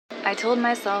I told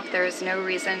myself there is no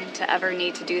reason to ever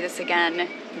need to do this again,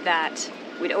 that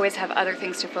we'd always have other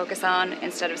things to focus on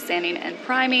instead of sanding and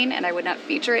priming, and I would not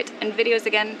feature it in videos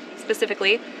again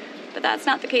specifically, but that's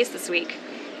not the case this week.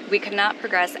 We could not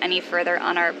progress any further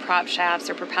on our prop shafts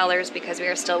or propellers because we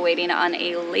are still waiting on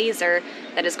a laser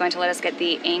that is going to let us get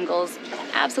the angles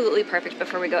absolutely perfect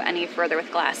before we go any further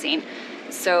with glassing.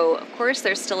 So, of course,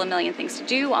 there's still a million things to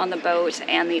do on the boat,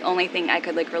 and the only thing I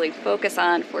could really focus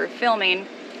on for filming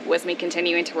was me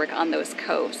continuing to work on those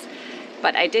coves.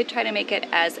 But I did try to make it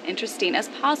as interesting as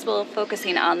possible,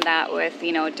 focusing on that with,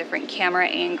 different camera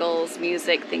angles,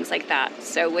 music, things like that.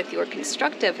 So with your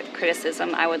constructive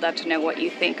criticism, I would love to know what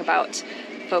you think about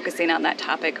focusing on that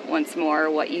topic once more,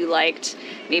 what you liked,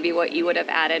 maybe what you would have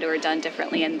added or done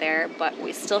differently in there. But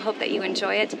we still hope that you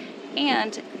enjoy it,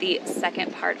 and the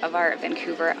second part of our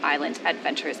Vancouver Island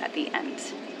adventures at the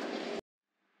end.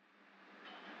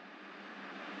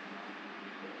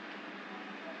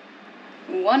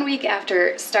 One week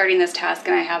after starting this task,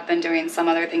 and I have been doing some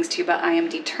other things too, but I am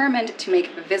determined to make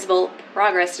visible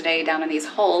progress today down in these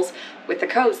holes with the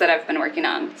coves that I've been working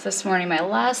on. So this morning, my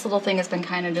last little thing has been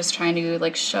kind of just trying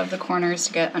to shove the corners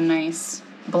to get a nice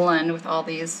blend with all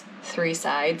these three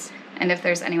sides. And if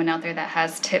there's anyone out there that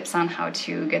has tips on how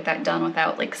to get that done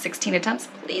without 16 attempts,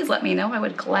 please let me know. I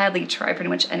would gladly try pretty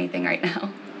much anything right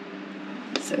now.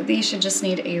 So these should just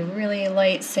need a really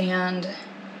light sand.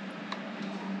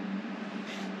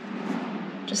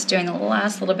 Just doing the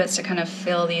last little bits to kind of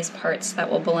fill these parts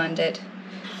that will blend it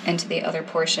into the other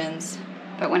portions.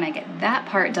 But when I get that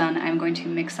part done, I'm going to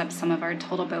mix up some of our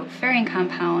Total Boat fairing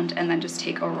compound and then just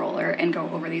take a roller and go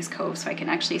over these coves so I can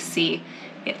actually see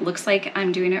it looks like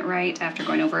I'm doing it right after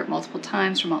going over it multiple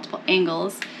times from multiple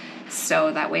angles.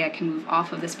 So that way I can move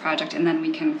off of this project and then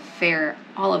we can fair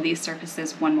all of these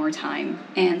surfaces one more time.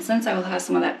 And since I will have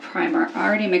some of that primer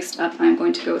already mixed up, I'm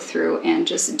going to go through and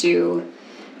just do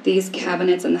these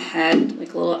cabinets in the head,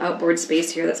 like a little outboard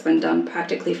space here that's been done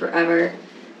practically forever,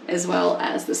 as well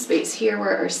as the space here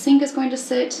where our sink is going to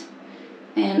sit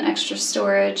and extra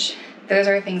storage. Those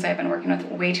are things I've been working with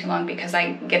way too long because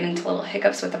I get into little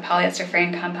hiccups with the polyester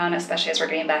frame compound, especially as we're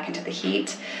getting back into the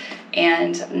heat.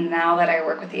 And now that I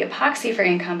work with the epoxy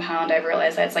frame compound, I've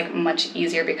realized that it's much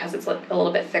easier because it's a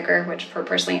little bit thicker, which for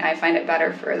personally I find it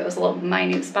better for those little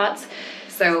minute spots.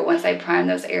 So once I prime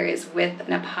those areas with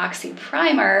an epoxy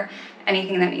primer,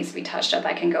 anything that needs to be touched up,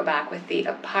 I can go back with the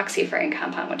epoxy frame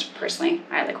compound, which personally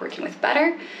I like working with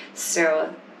better.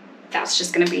 So that's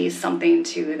just going to be something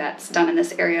too that's done in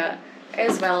this area,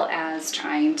 as well as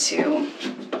trying to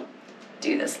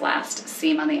do this last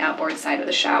seam on the outboard side of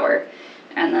the shower.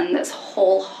 And then this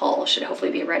whole hull should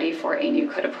hopefully be ready for a new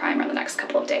coat of primer in the next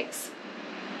couple of days.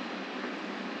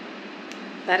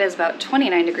 That is about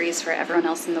 29 degrees for everyone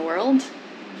else in the world,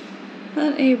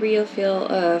 but a real feel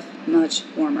of much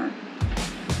warmer.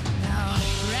 Now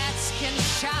rats can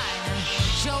shine,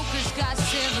 jokers got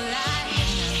silver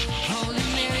lining, Holy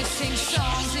Mary sings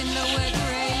songs in the wet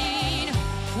rain.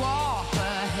 Walk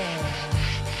ahead,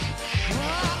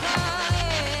 walk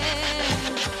ahead.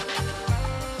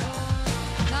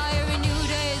 Now every new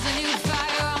day is a new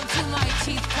fire, until my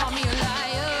teeth call me a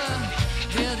liar.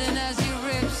 Building as you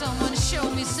rip, someone show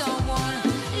me someone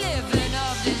living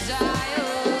of desire.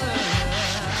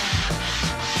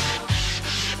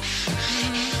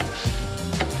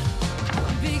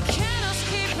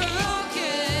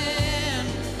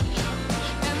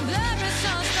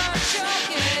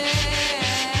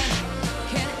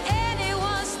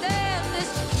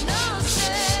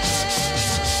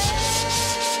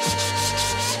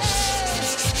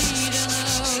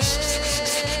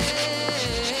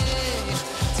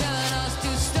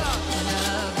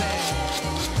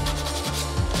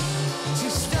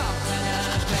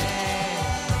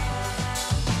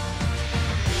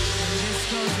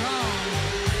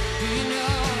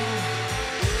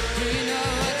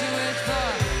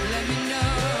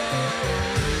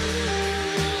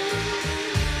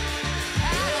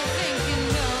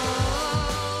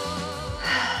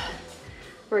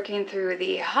 Working through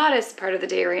the hottest part of the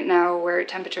day right now, where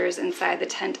temperatures inside the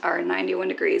tent are 91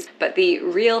 degrees, but the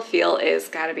real feel is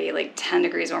gotta be 10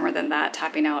 degrees warmer than that,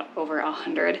 topping out over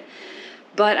 100.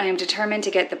 But I am determined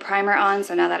to get the primer on,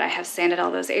 so now that I have sanded all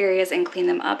those areas and cleaned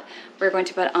them up, we're going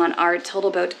to put on our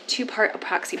Total Boat 2-part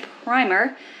epoxy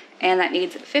primer, and that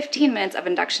needs 15 minutes of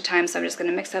induction time, so I'm just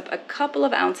gonna mix up a couple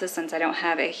of ounces since I don't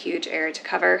have a huge area to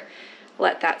cover.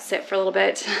 Let that sit for a little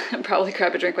bit, probably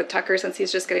grab a drink with Tucker since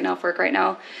he's just getting off work right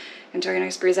now, enjoy a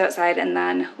nice breeze outside, and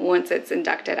then once it's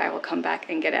inducted, I will come back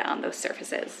and get it on those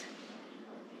surfaces.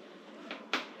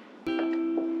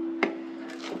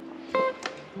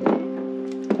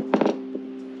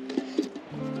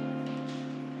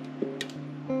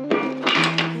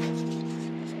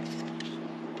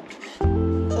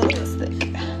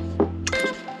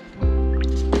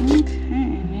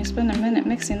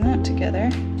 mixing that together.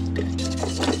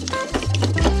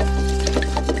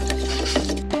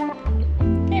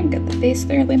 Okay, I've got the base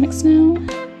thoroughly mixed now.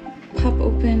 Pop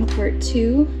open part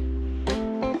 2.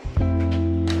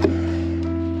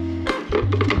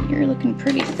 You're looking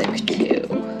pretty thick too.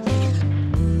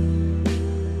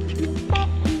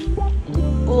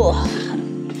 Ugh.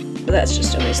 But that's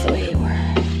just always the way you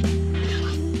are.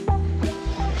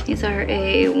 These are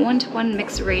a 1-to-1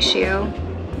 mix ratio.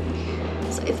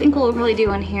 So I think what we'll probably do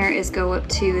on here is go up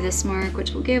to this mark,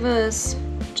 which will give us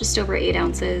just over 8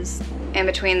 ounces. And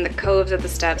between the coves of the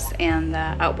steps and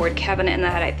the outboard cabinet in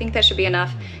that, I think that should be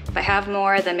enough. If I have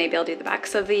more, then maybe I'll do the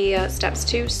backs of the steps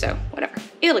too, so whatever.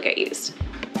 It'll get used.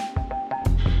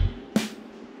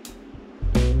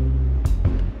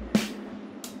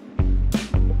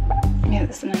 Give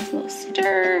this a nice little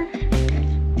stir.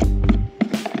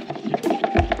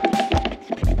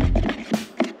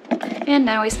 And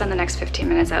now we spend the next 15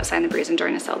 minutes outside in the breeze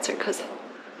enjoying a seltzer because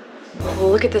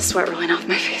look at the sweat rolling off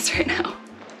my face right now.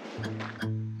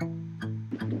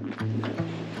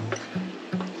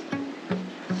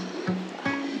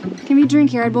 Give me a drink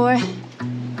here, boy.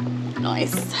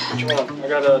 Nice. What you want? I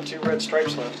got 2 red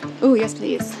stripes left. Oh, yes,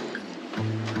 please.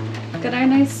 Got our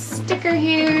nice sticker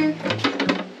here.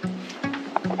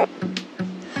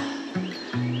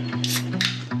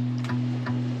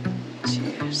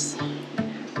 Cheers.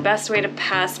 Best way to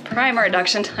pass primer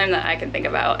reduction time that I can think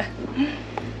about.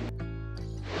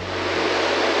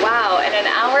 Wow, and an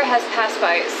hour has passed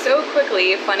by so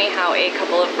quickly. Funny how a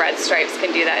couple of red stripes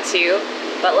can do that too.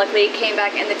 But luckily it came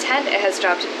back in the tent. It has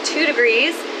dropped 2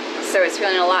 degrees, so it's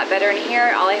feeling a lot better in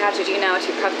here. All I have to do now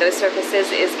to prep those surfaces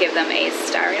is give them a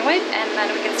styrene wipe, and then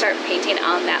we can start painting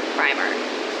on that primer.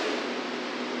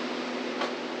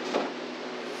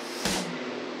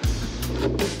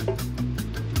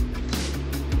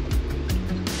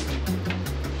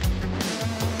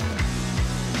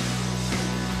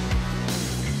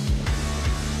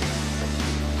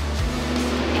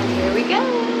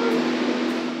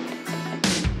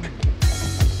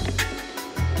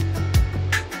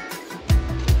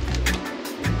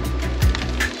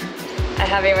 I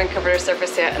haven't even covered our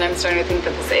surface yet, and I'm starting to think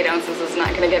that this 8 ounces is not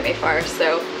going to get me far,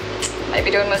 so might be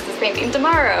doing most of this painting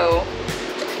tomorrow.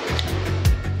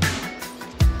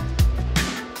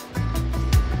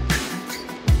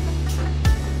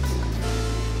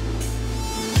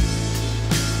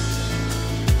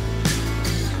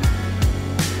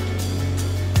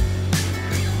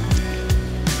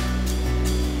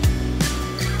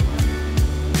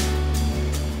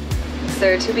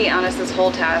 So to be honest, this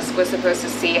whole task was supposed to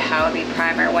see how the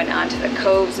primer went onto the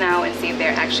coves now and see if they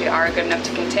actually are good enough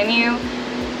to continue.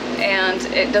 And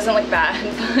it doesn't look bad,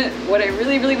 but what I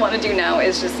really want to do now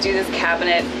is just do this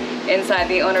cabinet inside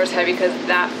the owner's head because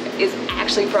that is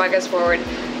actually progress forward.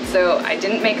 So I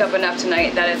didn't make up enough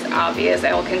tonight, that is obvious.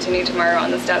 I will continue tomorrow on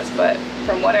the steps, but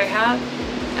from what I have,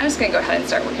 I'm just gonna go ahead and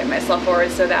start working myself forward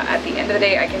so that at the end of the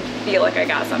day I can feel like I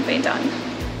got something done.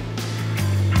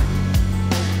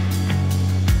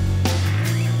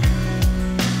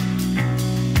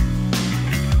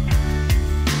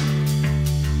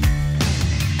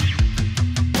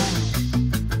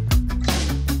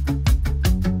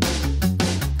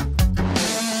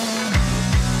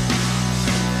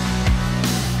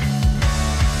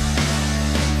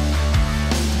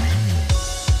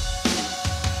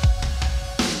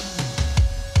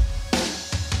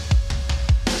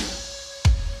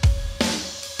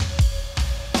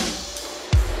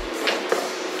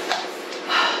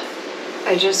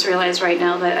 I just realized right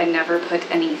now that I never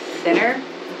put any thinner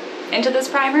into this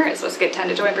primer. It's supposed to get 10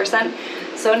 to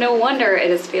 20%, so no wonder it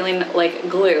is feeling like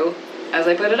glue as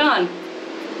I put it on.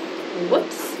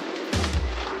 Whoops.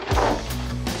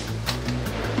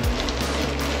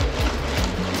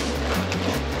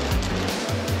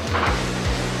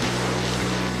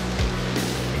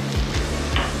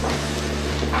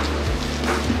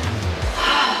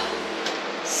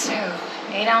 So,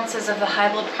 8 ounces of the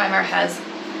high build primer has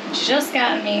just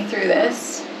gotten me through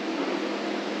this,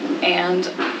 and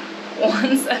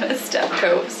 1 set of step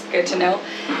coves, good to know.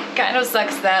 Kind of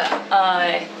sucks that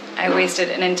I wasted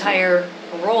an entire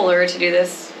roller to do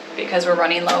this because we're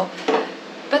running low.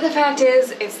 But the fact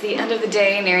is, it's the end of the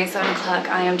day, nearing 7 o'clock.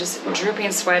 I am just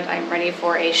drooping sweat. I'm ready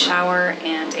for a shower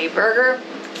and a burger.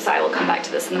 So I will come back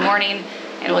to this in the morning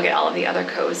and we'll get all of the other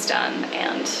coves done.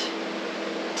 And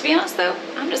to be honest though,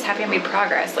 I'm just happy I made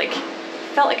progress. Like,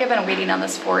 felt like I've been waiting on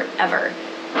this forever.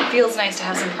 It feels nice to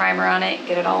have some primer on it,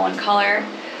 get it all one color,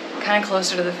 kind of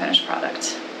closer to the finished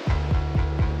product.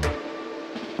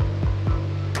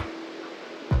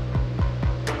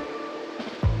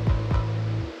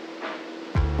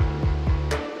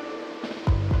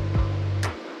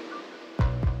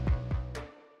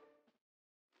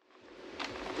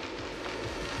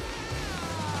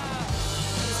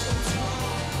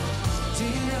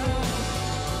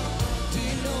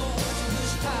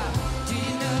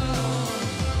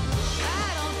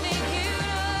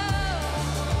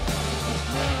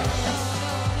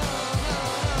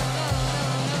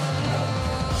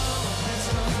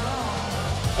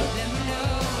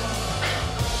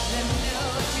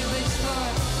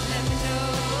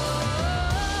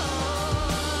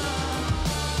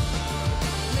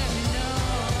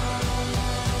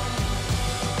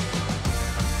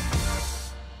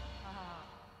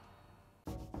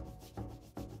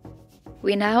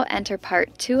 We now enter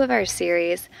part 2 of our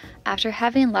series after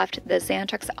having left the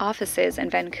Xantrix offices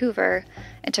in Vancouver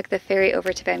and took the ferry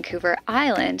over to Vancouver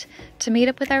Island to meet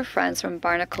up with our friends from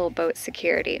Barnacle Boat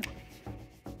Security.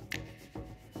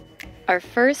 Our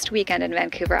first weekend in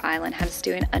Vancouver Island had us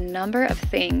doing a number of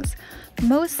things,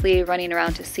 mostly running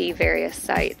around to see various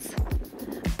sites.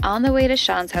 On the way to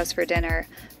Sean's house for dinner,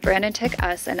 Brandon took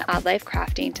us and Odd Life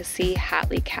Crafting to see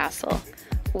Hatley Castle,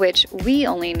 which we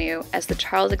only knew as the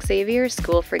Charles Xavier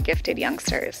School for Gifted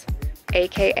Youngsters,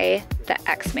 aka the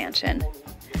X Mansion.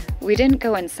 We didn't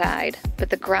go inside,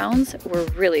 but the grounds were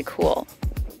really cool.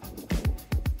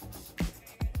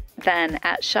 Then,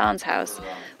 at Sean's house,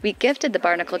 we gifted the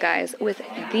Barnacle guys with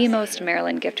the most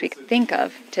Maryland gift we could think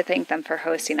of to thank them for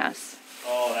hosting us.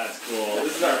 Oh, that's cool.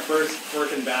 This is our first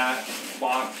Quirk and Bach.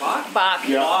 Bach.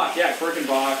 Yeah, Quirk and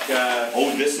Bach.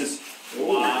 Oh, this is...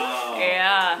 Wow.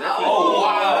 Yeah. Oh,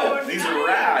 wow. These are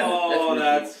rad. Oh,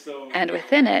 that's so... And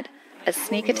within it, a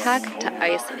sneak attack to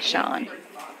ice Sean.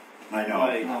 I know.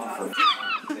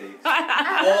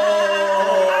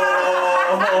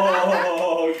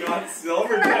 Oh, got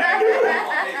Silverback.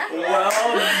 Well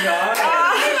done.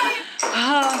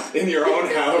 In your own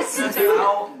house.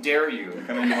 How dare you?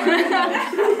 The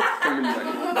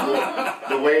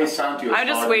way Santi was I'm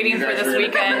just talking, waiting you for guys this are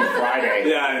gonna come weekend. in Friday.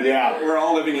 Yeah. We're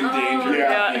all living in danger.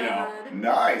 Yeah. You know.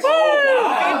 Nice. Oh,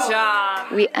 wow. Good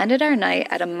job. We ended our night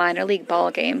at a minor league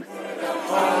ball game.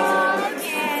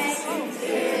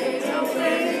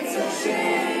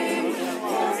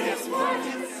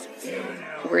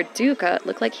 Where Duca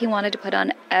looked like he wanted to put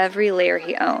on every layer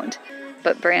he owned,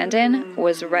 but Brandon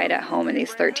was right at home in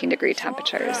these 13-degree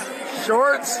temperatures.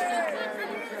 Shorts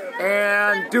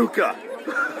and Duca.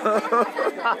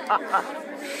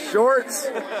 Shorts,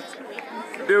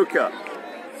 Duca.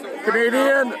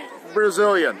 Canadian,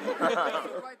 Brazilian.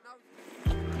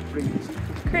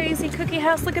 Crazy cookie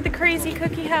house. Look at the crazy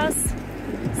cookie house.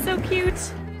 So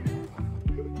cute.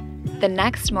 The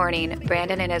next morning,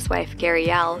 Brandon and his wife,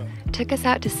 Gabrielle, took us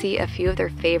out to see a few of their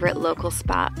favorite local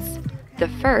spots. The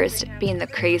first being the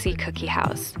Crazy Cookie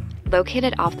House,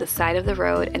 located off the side of the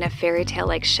road in a fairy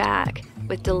tale-like shack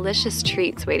with delicious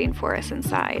treats waiting for us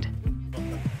inside.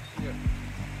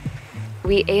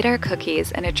 We ate our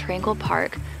cookies in a tranquil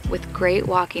park with great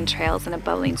walking trails and a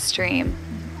bubbling stream,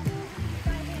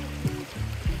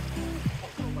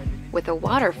 with a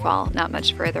waterfall not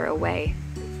much further away.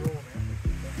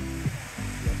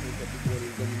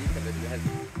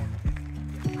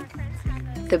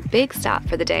 The big stop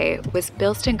for the day was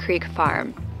Bilston Creek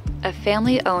Farm, a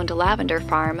family-owned lavender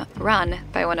farm run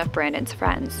by one of Brandon's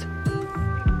friends.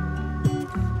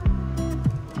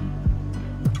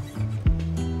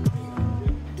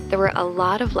 There were a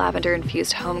lot of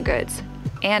lavender-infused home goods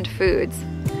and foods.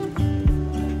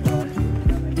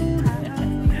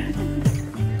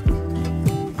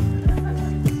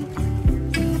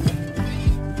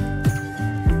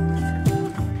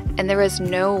 And there was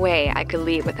no way I could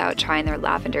leave without trying their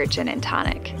lavender gin and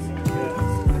tonic.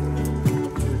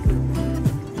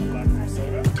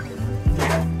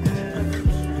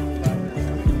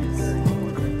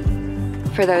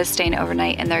 For those staying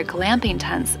overnight in their glamping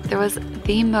tents, there was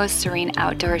the most serene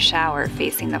outdoor shower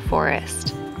facing the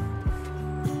forest.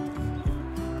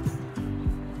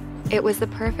 It was the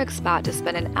perfect spot to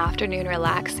spend an afternoon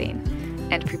relaxing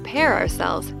and prepare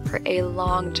ourselves for a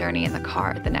long journey in the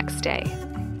car the next day.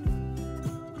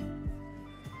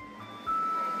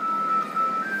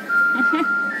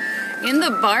 In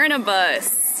the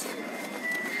Barnabas.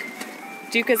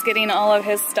 Duca's getting all of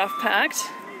his stuff packed.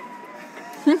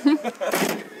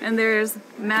 And there's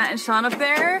Matt and Sean up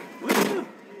there.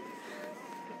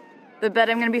 The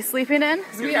bed I'm gonna be sleeping in.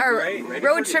 We are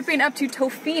road tripping up to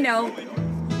Tofino.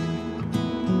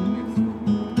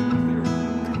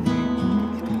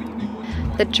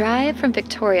 The drive from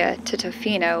Victoria to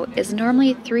Tofino is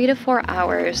normally 3 to 4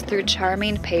 hours through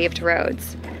charming paved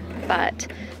roads, but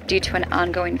due to an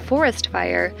ongoing forest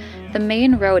fire, the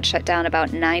main road shut down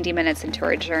about 90 minutes into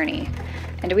our journey,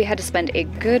 and we had to spend a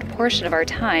good portion of our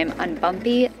time on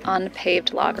bumpy,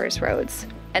 unpaved loggers roads.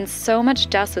 And so much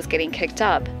dust was getting kicked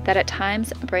up that at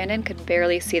times Brandon could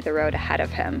barely see the road ahead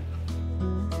of him.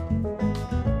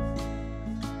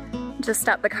 Just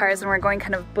stopped the cars and we're going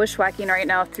kind of bushwhacking right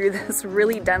now through this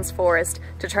really dense forest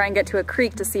to try and get to a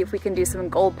creek to see if we can do some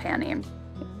gold panning.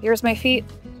 Here's my feet,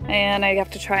 and I have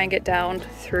to try and get down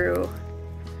through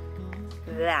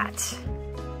that.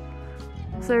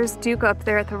 So there's Duca up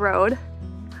there at the road.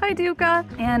 Hi, Duca.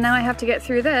 And now I have to get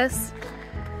through this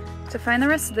to find the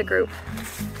rest of the group.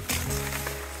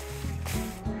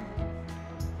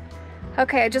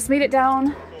 Okay, I just made it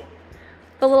down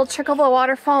the little trickle of a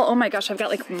waterfall. Oh my gosh, I've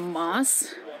got like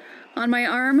moss on my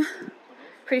arm.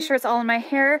 Pretty sure it's all in my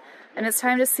hair, and it's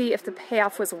time to see if the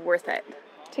payoff was worth it.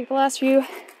 Take the last few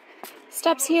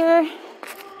steps here,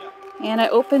 and it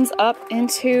opens up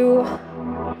into,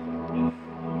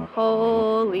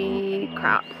 holy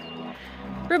crap.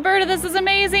 Roberta, this is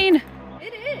amazing.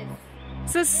 It is.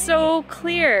 This is so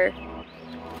clear.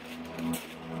 Do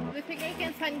you think I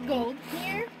can find gold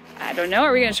here? I don't know,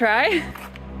 are we gonna try?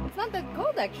 It's not that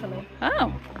cold actually.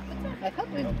 Oh. I thought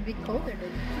it would be colder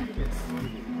than this.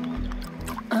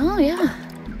 Oh yeah,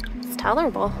 it's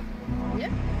tolerable. Yeah.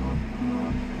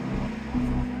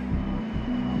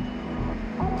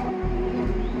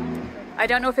 I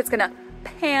don't know if it's gonna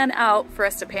pan out for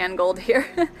us to pan gold here,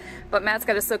 but Matt's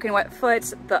got a soaking wet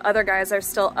foot. The other guys are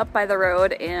still up by the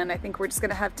road, and I think we're just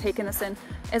gonna have taken this in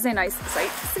as a nice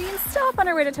sightseeing stop on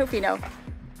our way to Tofino.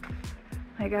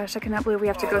 My gosh, I cannot believe we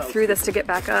have to go through this to get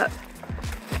back up.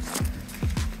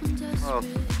 Oh,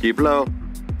 keep low.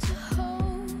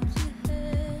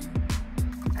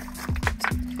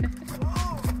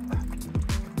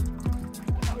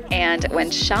 And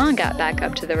when Sean got back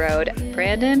up to the road,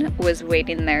 Brandon was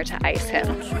waiting there to ice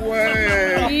him.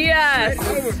 Yes!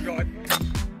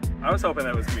 I was hoping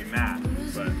that was gonna be Matt,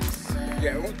 but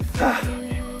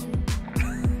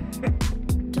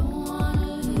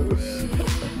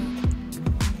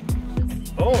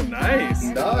oh, nice.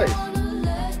 Nice.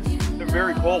 They're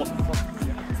very cold.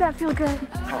 Does that feel good?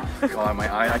 Oh God, my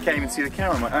eye! I can't even see the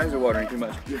camera. My eyes are watering too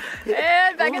much.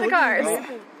 And back in the cars.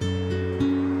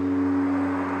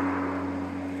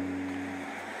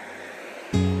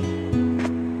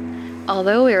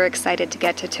 Although we were excited to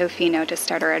get to Tofino to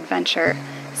start our adventure,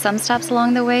 some stops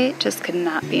along the way just could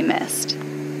not be missed.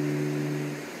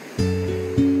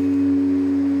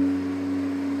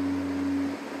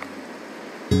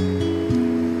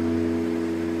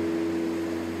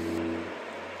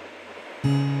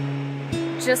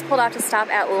 Just pulled out to stop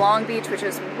at Long Beach, which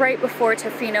is right before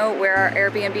Tofino, where our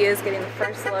Airbnb is, getting the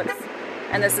first looks.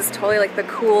 And this is totally like the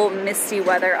cool, misty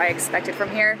weather I expected from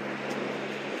here.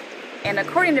 And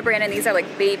according to Brandon, these are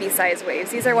like baby-sized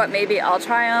waves. These are what maybe I'll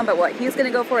try on, but what he's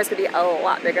gonna go for is gonna be a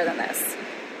lot bigger than this.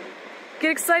 Get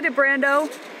excited, Brando.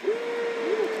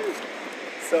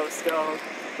 So stoked.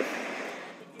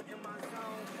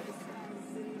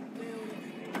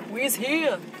 We's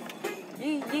here.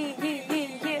 Yeah.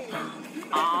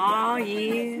 Aw,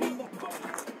 yeah.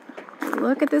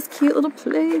 Look at this cute little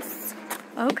place.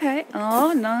 Okay.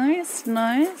 Oh, nice,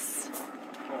 nice.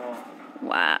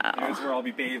 Wow. Here's where I'll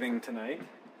be bathing tonight.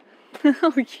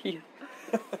 Oh, yeah.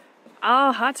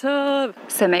 Oh, hot tub.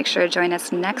 So make sure to join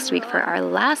us next week for our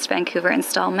last Vancouver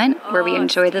installment, where we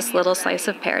enjoy this little slice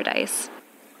of paradise.